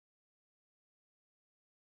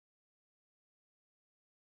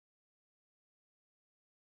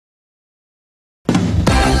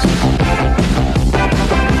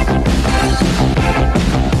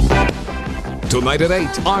Tonight at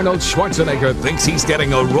 8, Arnold Schwarzenegger thinks he's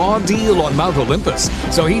getting a raw deal on Mount Olympus,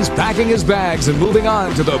 so he's packing his bags and moving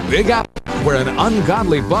on to the Big Apple, where an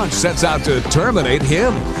ungodly bunch sets out to terminate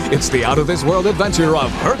him. It's the out-of-this-world adventure of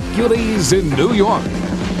Hercules in New York.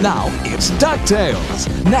 Now, it's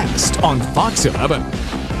DuckTales, next on Fox 11.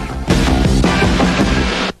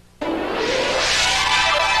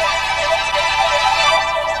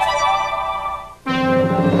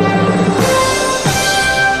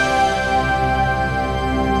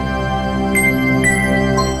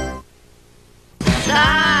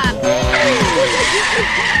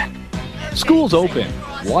 School's open.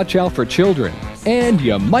 Watch out for children. And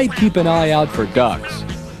you might keep an eye out for ducks.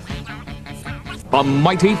 A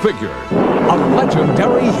mighty figure. A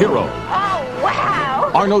legendary hero. Oh, wow!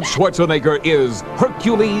 Arnold Schwarzenegger is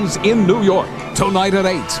Hercules in New York. Tonight at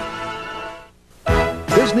 8.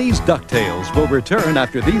 Disney's DuckTales will return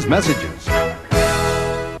after these messages.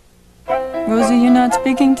 Rosie, you're not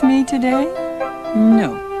speaking to me today?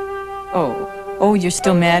 No. Oh, you're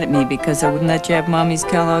still mad at me because I wouldn't let you have Mommy's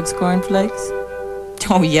Kellogg's cornflakes?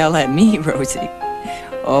 Don't yell at me, Rosie.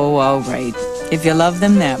 Oh, all right. If you love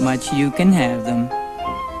them that much, you can have them.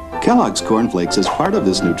 Kellogg's cornflakes is part of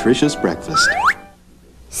this nutritious breakfast.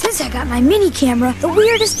 Since I got my mini camera, the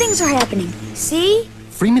weirdest things are happening. See?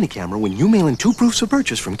 Free mini camera when you mail in 2 proofs of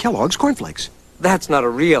purchase from Kellogg's cornflakes. That's not a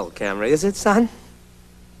real camera, is it, son?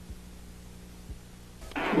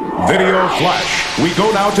 Video flash. We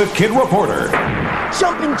go now to Kid Reporter.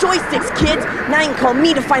 Jumping joysticks, kids! Now you can call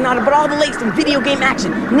me to find out about all the latest in video game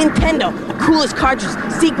action. Nintendo, the coolest cartridges,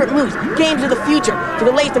 secret moves, games of the future. For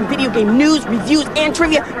the latest in video game news, reviews, and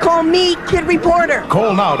trivia, call me, Kid Reporter.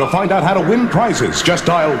 Call now to find out how to win prizes. Just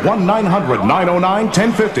dial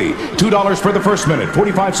 1-900-909-1050. $2 for the first minute,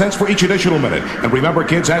 45 cents for each additional minute. And remember,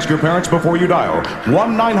 kids, ask your parents before you dial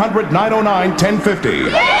 1-900-909-1050.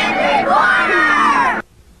 Kid Reporter!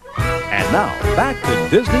 And now, back to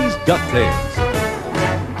Disney's DuckTales.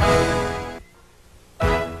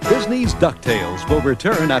 Disney's DuckTales will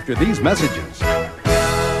return after these messages.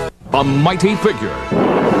 A mighty figure.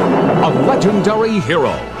 A legendary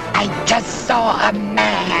hero. I just saw a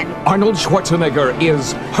man. Arnold Schwarzenegger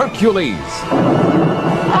is Hercules.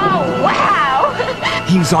 Oh, wow!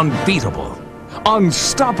 He's unbeatable.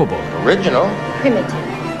 Unstoppable. Original? Primitive.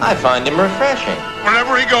 I find him refreshing.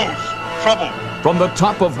 Wherever he goes, trouble. From the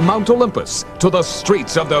top of Mount Olympus to the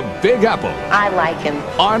streets of the Big Apple. I like him.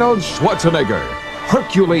 Arnold Schwarzenegger,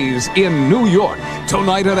 Hercules in New York.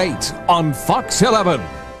 Tonight at 8 on Fox 11.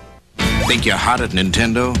 Think you're hot at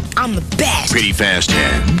Nintendo? I'm the best. Pretty fast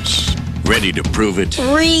hands. Ready to prove it?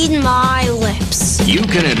 Read my lips. You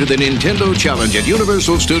can enter the Nintendo Challenge at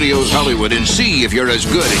Universal Studios Hollywood and see if you're as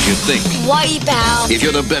good as you think. Wipe out. If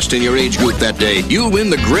you're the best in your age group that day, you'll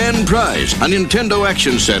win the grand prize, a Nintendo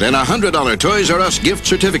action set and a $100 Toys R Us gift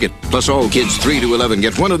certificate. Plus, all kids 3 to 11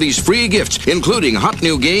 get one of these free gifts, including hot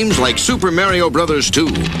new games like Super Mario Bros. 2.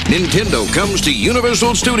 Nintendo comes to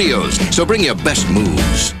Universal Studios, so bring your best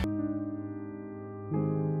moves.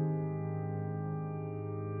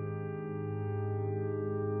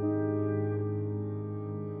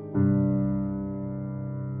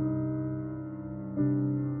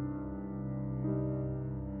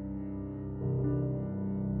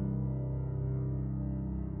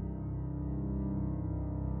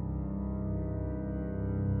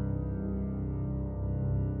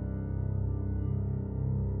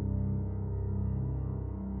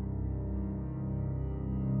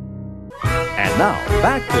 And now,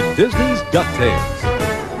 back to Disney's DuckTales.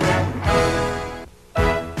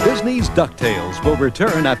 Disney's DuckTales will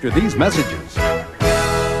return after these messages.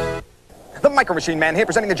 The Micro Machine Man here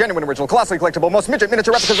presenting the genuine, original, colossally collectible, most midget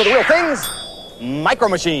miniature replicas of the real things, Micro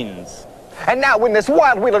Machines. And now win this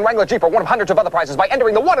wild Wheel & Wrangler Jeep for one of hundreds of other prizes by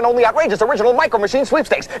entering the one and only outrageous original Micro Machine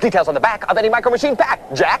sweepstakes. Details on the back of any Micro Machine pack.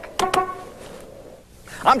 Jack?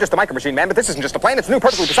 I'm just a Micro Machine Man, but this isn't just a plane. It's new,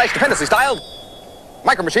 perfectly precise, dependency styled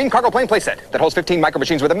Micro Machine cargo plane playset that holds 15 Micro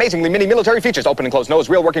Machines with amazingly mini military features. Open and closed nose,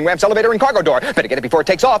 real working ramps, elevator, and cargo door. Better get it before it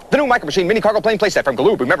takes off. The new Micro Machine mini cargo plane playset from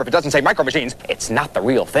Galoob. Remember, if it doesn't say Micro Machines, it's not the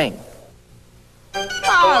real thing.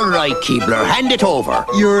 All right, Keebler, hand it over.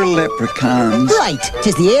 You're leprechauns. Right,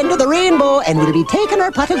 'tis the end of the rainbow, and we'll be taking our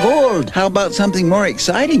pot of gold. How about something more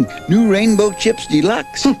exciting? New Rainbow Chips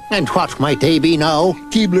Deluxe. And what might they be now?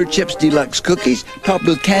 Keebler Chips Deluxe cookies, topped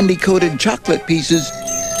with candy-coated chocolate pieces.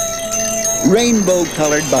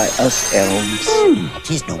 Rainbow-colored by us elves.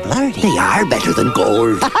 'Tis no blarney. They are better than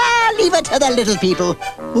gold. Ha-ha! Leave it to the little people.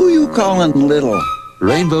 Who you calling little?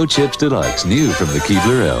 Rainbow Chips Deluxe, new from the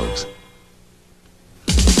Keebler Elves.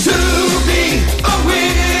 To be a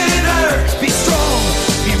winner, be strong,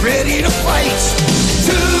 be ready to fight.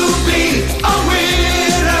 To be a winner.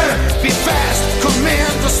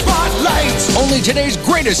 Only today's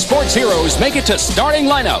greatest sports heroes make it to starting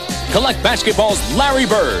lineup. Collect basketball's Larry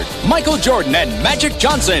Bird, Michael Jordan, and Magic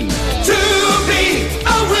Johnson. To be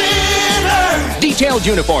a winner! Detailed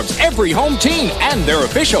uniforms, every home team, and they're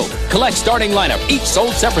official. Collect starting lineup, each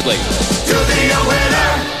sold separately. To be a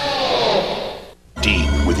winner!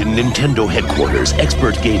 Deep within Nintendo headquarters,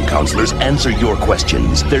 expert game counselors answer your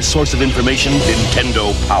questions. Their source of information,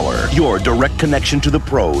 Nintendo Power. Your direct connection to the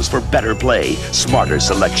pros for better play, smarter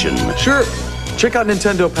selection. Sure. Check out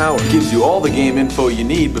Nintendo Power. It gives you all the game info you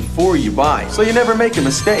need before you buy, so you never make a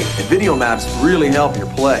mistake. And video maps really help your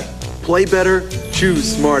play. Play better,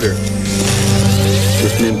 choose smarter.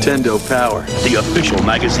 With Nintendo Power. The official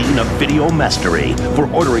magazine of video mastery. For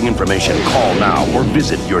ordering information, call now or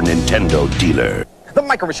visit your Nintendo dealer. The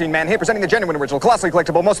Micro Machine Man here, presenting the genuine, original, colossally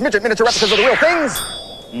collectible, most midget miniature replicas of the real things,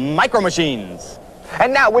 Micro Machines.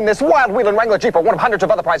 And now win this wild wheel and Wrangler Jeep for one of hundreds of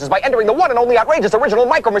other prizes by entering the one and only outrageous original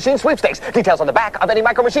Micro Machine sweepstakes. Details on the back of any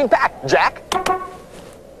Micro Machine pack. Jack?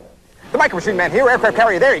 The Micro Machine Man here, aircraft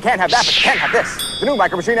carrier there. You can't have that, but you can have this. The new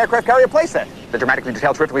Micro Machine aircraft carrier playset. The dramatically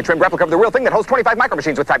detailed, terrifically trimmed replica of the real thing that hosts 25 Micro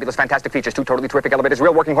Machines with fabulous, fantastic features. 2 totally terrific elevators,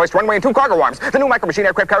 real working hoist, runway, and 2 cargo arms. The new Micro Machine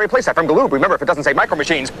aircraft carrier playset from Galoob. Remember, if it doesn't say Micro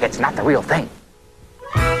Machines, it's not the real thing.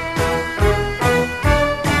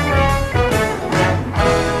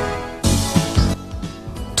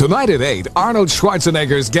 Tonight at 8, Arnold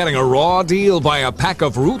Schwarzenegger's getting a raw deal by a pack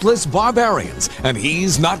of ruthless barbarians, and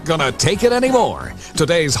he's not gonna take it anymore.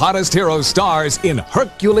 Today's hottest hero stars in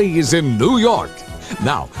Hercules in New York.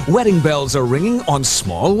 Now, wedding bells are ringing on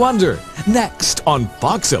Small Wonder, next on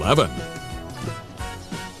Fox 11.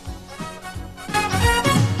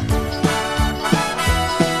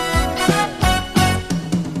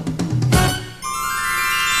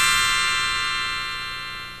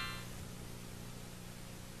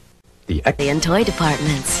 In toy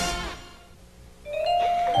departments.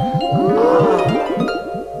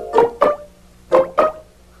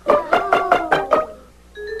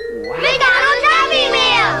 McDonald's Happy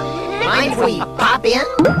Meal! Mind we pop in?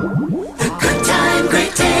 Good time,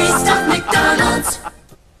 great taste of McDonald's.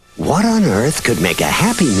 What on earth could make a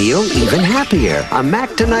Happy Meal even happier? A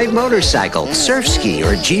Mac Tonight motorcycle, surf ski,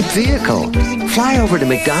 or Jeep vehicle. Fly over to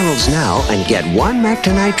McDonald's now and get one Mac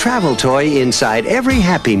Tonight travel toy inside every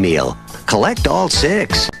Happy Meal. Collect all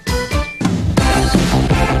 6.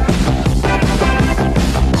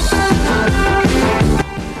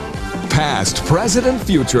 Past, present, and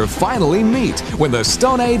future finally meet when the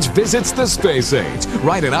Stone Age visits the Space Age,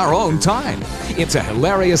 right in our own time. It's a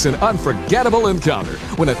hilarious and unforgettable encounter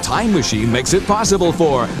when a time machine makes it possible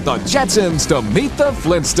for the Jetsons to meet the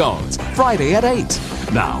Flintstones, Friday at 8.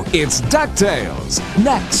 Now, it's DuckTales,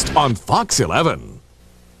 next on Fox 11.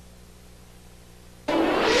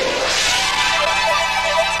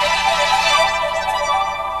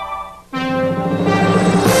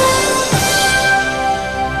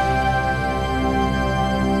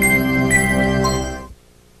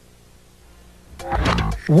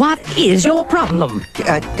 What is your problem?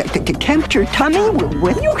 Tempt your tummy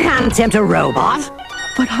with... You can't tempt a robot.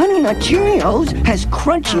 But Honey Nut Cheerios has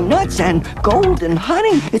crunchy nuts and golden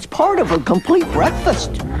honey. It's part of a complete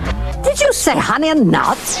breakfast. Did you say honey and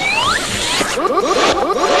nuts?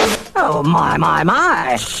 Oh,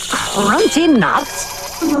 my. Crunchy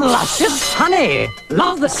nuts, luscious honey.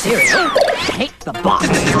 Love the cereal, hate the box.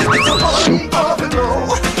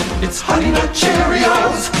 It's Honey Nut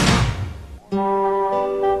Cheerios.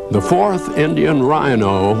 The 4th Indian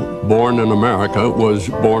rhino born in America was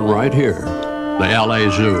born right here. The LA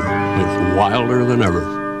Zoo is wilder than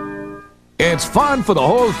ever. It's fun for the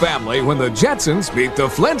whole family when the Jetsons meet the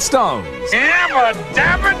Flintstones. Yabba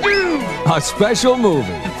dabba doo! A special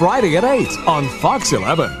movie, Friday at 8 on Fox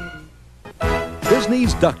 11.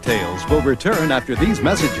 Disney's DuckTales will return after these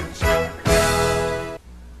messages.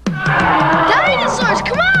 Dinosaurs,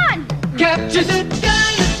 come on! Capture the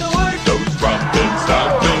dinosaurs! Those romping,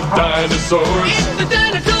 stomping dinosaurs! It's the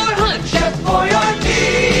dinosaur hunt! Chef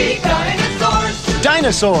Boyardee! Dinosaurs!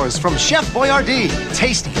 Dinosaurs from Chef Boyardee.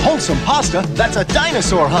 Tasty, wholesome pasta that's a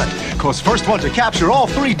dinosaur hunt. 'Cause first one to capture all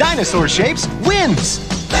 3 dinosaur shapes wins.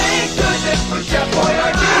 Thank goodness for Chef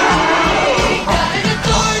Boyardee!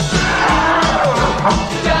 Dinosaurs!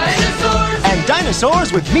 Dinosaurs! And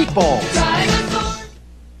dinosaurs with meatballs. Dinosaurs!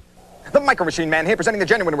 The Micro Machine Man here, presenting the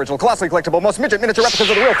genuine, original, colossally collectible, most midget miniature replicas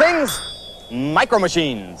of the real things, Micro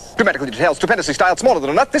Machines. Dramatically detailed, stupendously styled, smaller than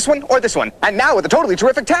a nut, this one or this one. And now with a totally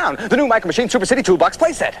terrific town, the new Micro Machine Super City Toolbox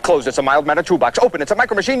playset. Closed, it's a mild mannered toolbox. Open, it's a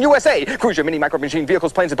Micro Machine USA. Cruise your mini Micro Machine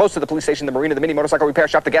vehicles, planes, and boats to the police station, the marina, the mini motorcycle repair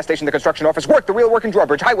shop, the gas station, the construction office, work, the real working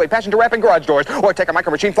drawbridge, highway, passenger ramp, and garage doors. Or take a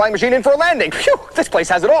Micro Machine flying machine in for a landing. Phew, this place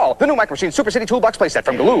has it all. The new Micro Machine Super City Toolbox playset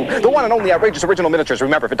from Galoob. The one and only outrageous original miniatures.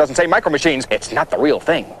 Remember, if it doesn't say Micro Machines, it's not the real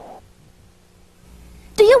thing.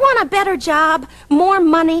 Do you want a better job, more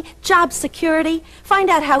money, job security? Find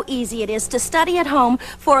out how easy it is to study at home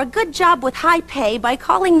for a good job with high pay by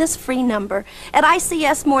calling this free number. At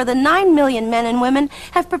ICS, more than 9 million men and women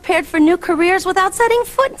have prepared for new careers without setting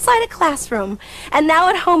foot inside a classroom. And now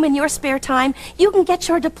at home in your spare time, you can get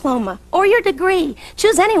your diploma or your degree.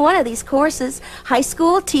 Choose any one of these courses: high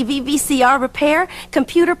school, TV, VCR repair,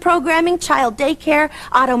 computer programming, child daycare,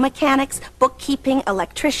 auto mechanics, bookkeeping,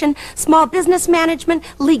 electrician, small business management,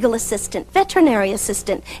 legal assistant, veterinary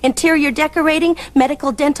assistant, interior decorating,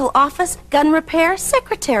 medical dental office, gun repair,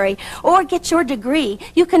 secretary. Or get your degree.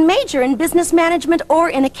 You can major in business management or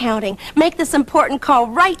in accounting. Make this important call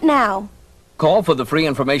right now. Call for the free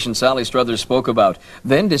information Sally Struthers spoke about.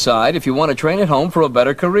 Then decide if you want to train at home for a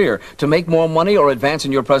better career, to make more money, or advance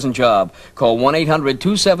in your present job. Call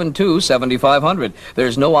 1-800-272-7500.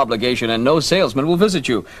 There's no obligation and no salesman will visit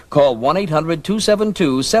you. Call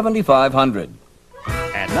 1-800-272-7500.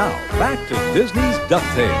 And now, back to Disney's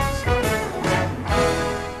DuckTales.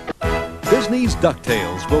 Disney's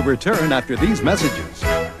DuckTales will return after these messages.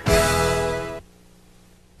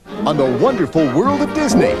 On the wonderful world of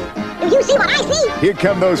Disney. Do you see what I see? Here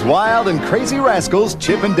come those wild and crazy rascals,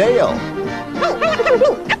 Chip and Dale. Hey, hurry up and come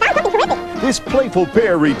with me. I found something terrific. This playful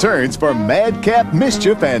pair returns for madcap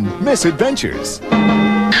mischief and misadventures.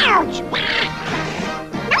 Ouch!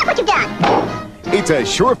 Now look what you've done. It's a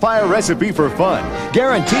surefire recipe for fun,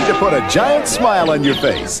 guaranteed to put a giant smile on your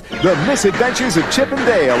face. The Misadventures of Chip and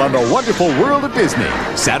Dale on the wonderful world of Disney.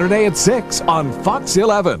 Saturday at 6 on Fox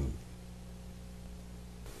 11.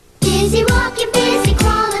 Busy walking, busy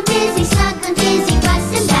crawling, busy snuggling, busy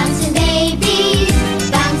fussing, bouncing babies,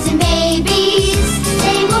 bouncing babies.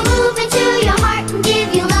 They will move into your heart and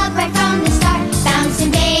give you love right from the start.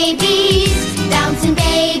 Bouncing babies, bouncing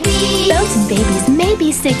babies. Bouncing babies may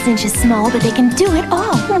be 6 inches small, but they can do it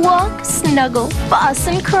all. Walk, snuggle, fuss,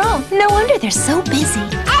 and crawl. No wonder they're so busy.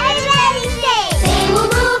 Everybody say! They will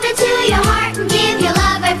move into your heart and give you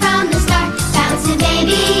love right from the start. Bouncing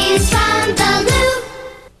babies from the loop.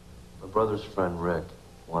 My brother's friend Rick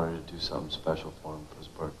wanted to do something special for him for his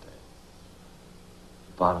birthday.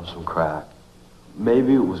 He bought him some crack.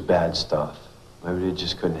 Maybe it was bad stuff. Maybe they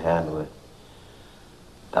just couldn't handle it.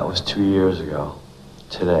 That was 2 years ago.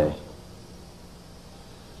 Today.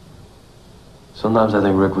 Sometimes I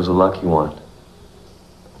think Rick was a lucky one.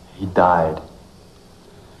 He died.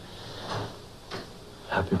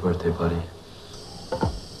 Happy birthday, buddy.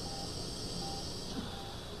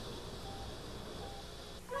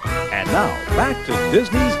 And now, back to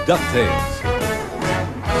Disney's DuckTales.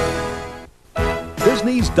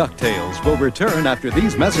 Disney's DuckTales will return after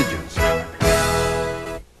these messages.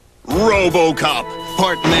 RoboCop.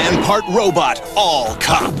 Part man, part robot. All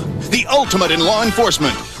cop. The ultimate in law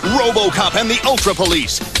enforcement. RoboCop and the Ultra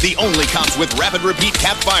Police. The only cops with rapid repeat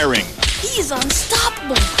cap firing. He's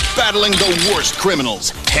unstoppable. Battling the worst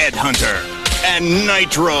criminals. Headhunter. And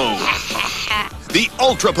Nitro. The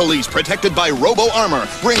Ultra Police, protected by Robo Armor,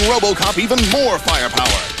 bring RoboCop even more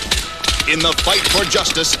firepower. In the fight for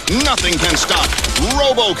justice, nothing can stop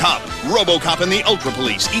RoboCop. RoboCop and the Ultra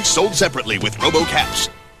Police, each sold separately with RoboCaps.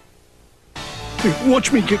 Hey,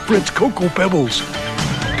 watch me get Fred's Cocoa Pebbles.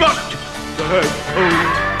 Got that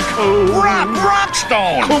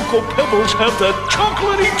Rockstone! Cocoa Pebbles have that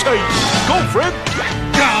chocolatey taste. Go, Fred.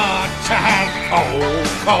 Got to have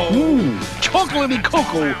cocoa. Chocolatey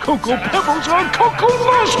cocoa. Cocoa Pebbles are Cocoa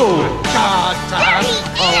Lasso. Got to have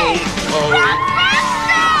cocoa.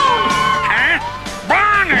 Huh?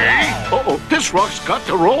 Barney! Uh-oh, this rock's got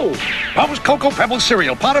to roll. Bob's Cocoa Pebbles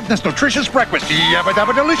cereal, part of this nutritious breakfast. Yabba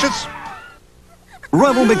dabba delicious.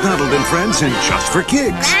 Ronald McDonald and Friends and Just for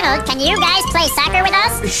Kids. Ronald, can you guys play soccer with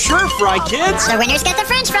us? Sure, Fry Kids. The winners get the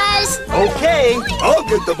French fries. Okay, I'll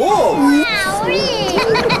get the ball. Hey!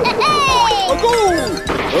 A goal!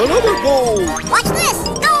 Another goal! Watch this!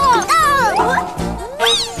 Goal! Goal! More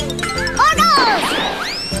goals!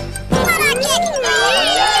 What a kick!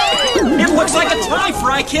 It looks like a tie,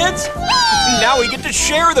 Fry Kids. Now we get to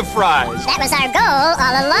share the fries. That was our goal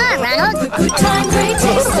all along, Ronald. Good time, great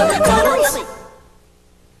taste of McDonald's.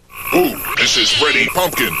 Ooh, this is Freddy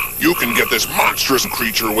Pumpkin. You can get this monstrous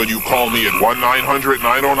creature when you call me at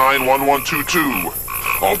 1-900-909-1122.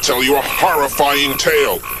 I'll tell you a horrifying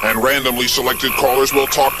tale, and randomly selected callers will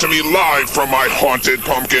talk to me live from my haunted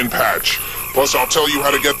pumpkin patch. Plus, I'll tell you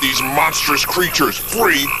how to get these monstrous creatures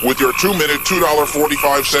free with your 2-minute,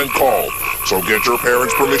 $2.45 call. So get your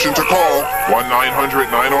parents' permission to call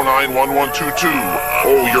 1-900-909-1122.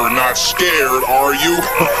 Oh, you're not scared, are you?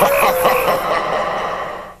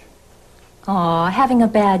 Aw, having a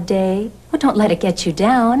bad day? Well, don't let it get you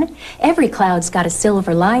down. Every cloud's got a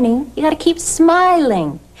silver lining. You gotta keep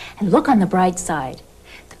smiling. And look on the bright side.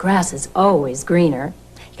 The grass is always greener.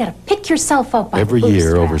 You gotta pick yourself up by Every the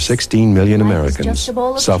year, bootstraps. over 16 million Life is Americans just a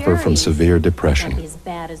bowl of suffer from cherries. severe depression. Can't be as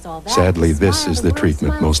bad as all that. Sadly, this Smile, is the the world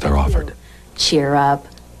treatment smiles most are with you. offered. Cheer up.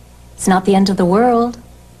 It's not the end of the world.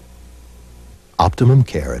 Optimum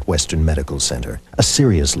Care at Western Medical Center. A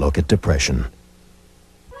serious look at depression.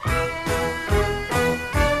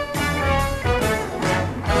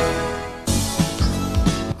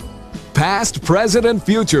 Past, present, and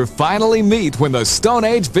future finally meet when the Stone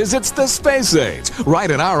Age visits the Space Age,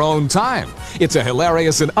 right in our own time. It's a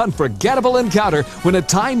hilarious and unforgettable encounter when a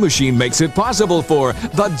time machine makes it possible for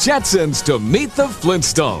the Jetsons to meet the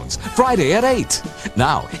Flintstones, Friday at 8.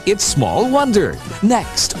 Now, it's Small Wonder,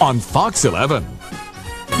 next on Fox 11.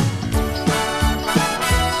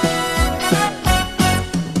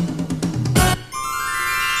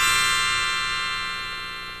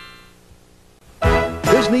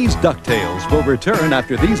 Disney's DuckTales will return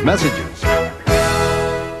after these messages.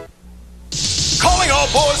 Calling all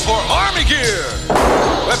boys for Army gear.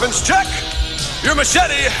 Weapons check. Your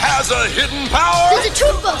machete has a hidden power. There's a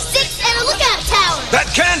troop of 6 and a lookout tower. That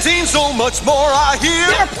canteen, so much more I hear.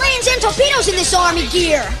 There are planes and torpedoes in this Army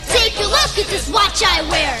gear. Take a look at this watch I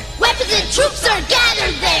wear. Weapons and troops are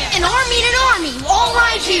gathered there. An army in an army, all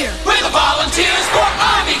right here. We're the volunteers for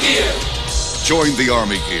Army Gear. Join the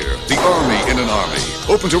Army Gear, the Army in an Army.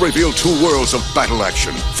 Open to reveal 2 worlds of battle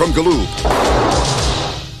action from Galoob.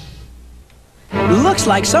 Looks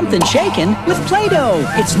like something shaken with Play-Doh.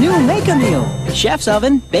 It's new Make-A-Meal. Chef's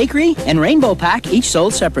oven, bakery, and rainbow pack, each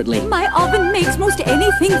sold separately. My oven makes most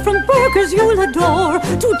anything from burgers you'll adore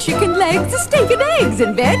to chicken legs, steak and eggs,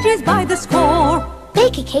 and veggies by the score.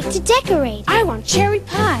 Bake a cake to decorate. I want cherry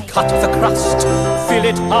pie. Cut the crust, fill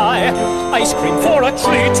it high. Ice cream for a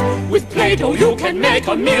treat. With Play-Doh you can make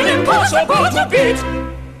a meal impossible to beat.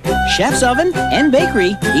 Chef's oven and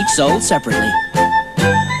bakery, each sold separately.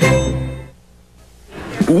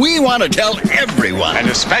 We want to tell everyone, and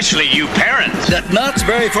especially you parents, that Knott's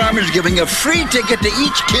Berry Farm is giving a free ticket to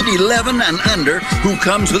each kid 11 and under who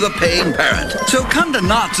comes with a paying parent. So come to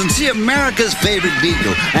Knott's and see America's favorite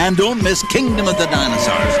beagle, and don't miss Kingdom of the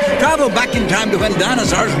Dinosaurs. Travel back in time to when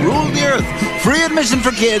dinosaurs ruled the earth. Free admission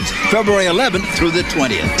for kids, February 11th through the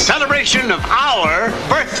 20th. Celebration of our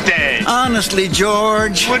birthday. Honestly,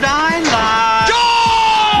 George. Would I lie?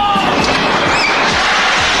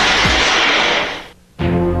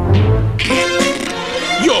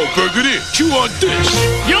 Yo, Burgundy, chew on this.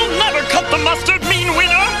 You'll never cut the mustard, mean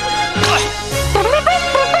winner.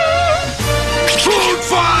 Food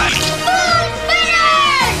fight! Food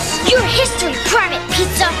fighters! Your history, Private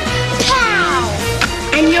Pizza. Pow!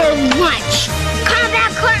 And your lunch.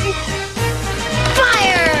 Combat curtain.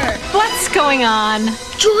 Fire! What's going on?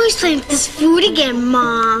 Joy's playing with this food again,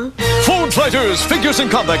 Mom. Food fighters, figures, and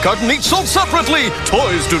combat carton each sold separately.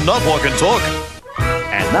 Toys do not walk and talk.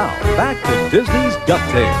 And now, back to Disney's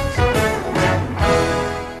DuckTales.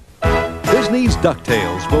 Disney's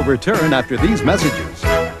DuckTales will return after these messages.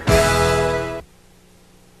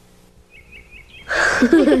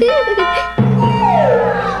 Come in!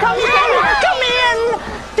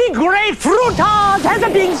 The grapefruit tart has a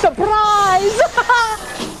big surprise!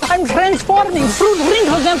 I'm transforming fruit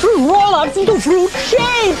wrinkles and fruit roll-ups into fruit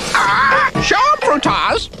shapes! Sure,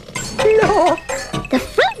 Fruitars. No, the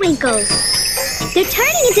fruit wrinkles. They're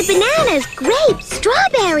turning into bananas, grapes,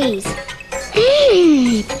 strawberries. Look,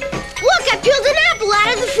 I peeled an apple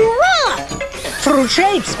out of the fruit roll-up. Fruit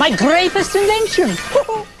shapes, my greatest invention!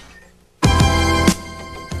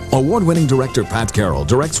 Award-winning director Pat Carroll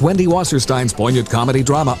directs Wendy Wasserstein's poignant comedy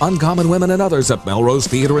drama Uncommon Women and Others at Melrose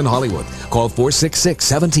Theatre in Hollywood. Call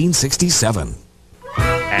 466-1767.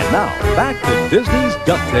 And now, back to Disney's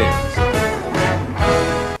DuckTales.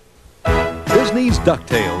 Disney's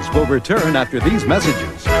DuckTales will return after these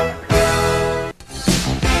messages.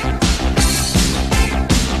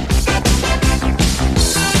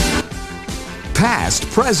 Past,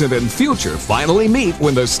 present, and future finally meet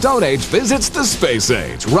when the Stone Age visits the Space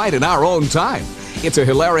Age, right in our own time. It's a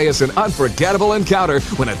hilarious and unforgettable encounter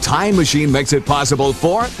when a time machine makes it possible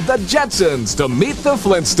for the Jetsons to meet the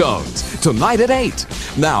Flintstones, tonight at 8.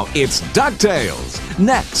 Now, it's DuckTales,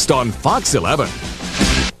 next on Fox 11.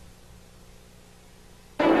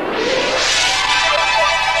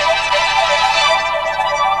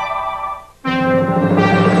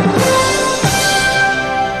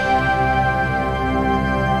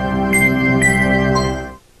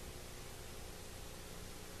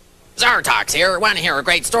 Max here. Want to hear a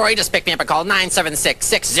great story? Just pick me up and call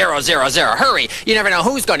 976-6000. Hurry! You never know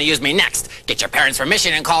who's going to use me next. Get your parents'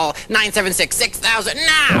 permission and call 976-6000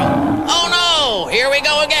 now! Oh no! Here we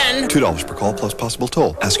go again! $2 per call plus possible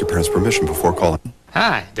toll. Ask your parents' permission before calling.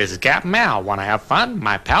 Hi, this is Captain Mal. Want to have fun?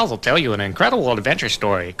 My pals will tell you an incredible adventure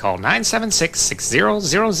story. Call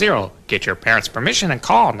 976-6000. Get your parents' permission and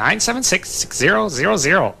call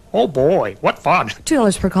 976-6000. Oh boy, what fun.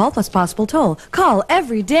 $2 per call plus possible toll. Call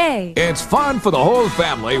every day. It's fun for the whole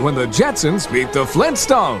family when the Jetsons meet the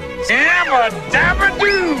Flintstones. Yabba dabba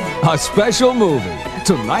doo! A special movie.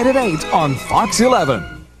 Tonight at 8 on Fox 11.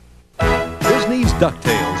 Disney's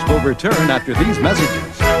DuckTales will return after these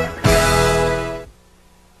messages.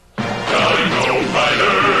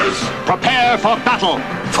 Prepare for battle.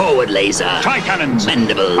 Forward laser. Tri-cannons.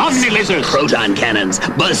 Mandibles. Omni-lasers. Proton cannons.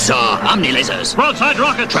 Buzzsaw. Omni-lasers. Broadside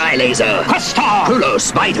rockets. Tri-laser. Questar. Krulo,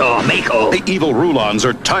 Spitor, Mako. The evil Rulons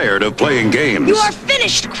are tired of playing games. You are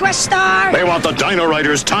finished, Questar! They want the Dino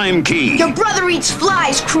Riders time key. Your brother eats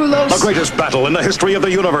flies, Krulos! The greatest battle in the history of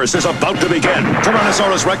the universe is about to begin.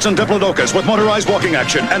 Tyrannosaurus Rex and Diplodocus with motorized walking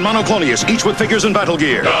action, and Monoclonius, each with figures and battle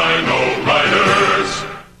gear. Dino Riders!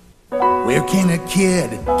 Where can a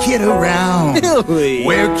kid around? Billy!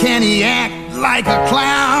 Where can he act like a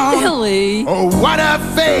clown? Billy! Oh, what a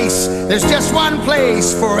face! There's just one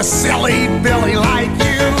place for a silly Billy like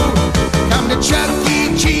you. Come to Chuck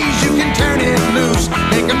E. Cheese, you can turn it loose.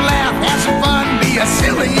 Make him laugh, have some fun, be a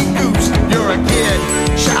silly goose. You're a kid,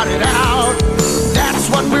 shout it out. That's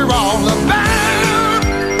what we're all about.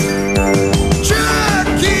 Chuck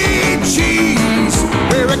E. Cheese,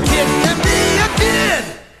 where a kid can be a kid.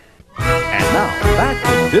 And now, back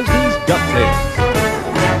to Disney's DuckTales.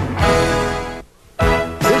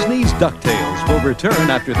 Disney's DuckTales will return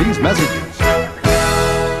after these messages.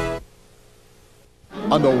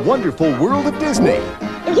 On the wonderful world of Disney.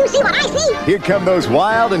 Do you see what I see? Here come those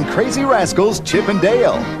wild and crazy rascals, Chip and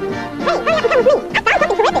Dale. Hey, hurry up and come with me. I found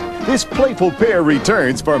something terrific. This playful pair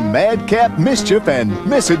returns for madcap mischief and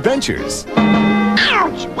misadventures.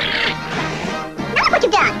 Ouch! Now look what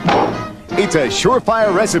you've done. It's a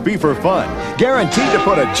surefire recipe for fun, guaranteed to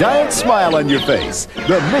put a giant smile on your face.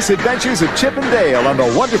 The Misadventures of Chip and Dale on the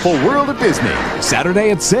wonderful world of Disney. Saturday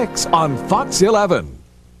at 6 on Fox 11.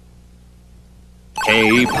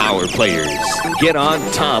 Hey, Power Players, get on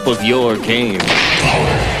top of your game.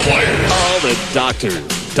 Power Players. Call the doctor.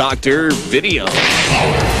 Dr. Video.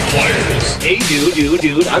 Power Players. Hey,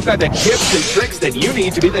 dude, I've got the tips and tricks that you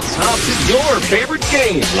need to be the tops in your favorite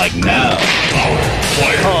game. Like now. Power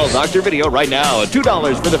Players. Call Dr. Video right now.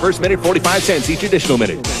 $2 for the first minute, 45 cents each additional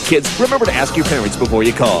minute. Kids, remember to ask your parents before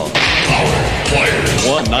you call. Power Players.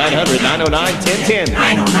 1-900-909-1010.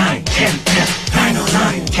 909-1010.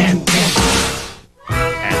 909-1010.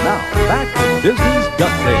 And now, back to Disney's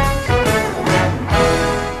DuckTales.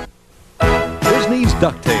 Disney's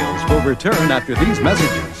DuckTales will return after these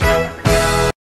messages.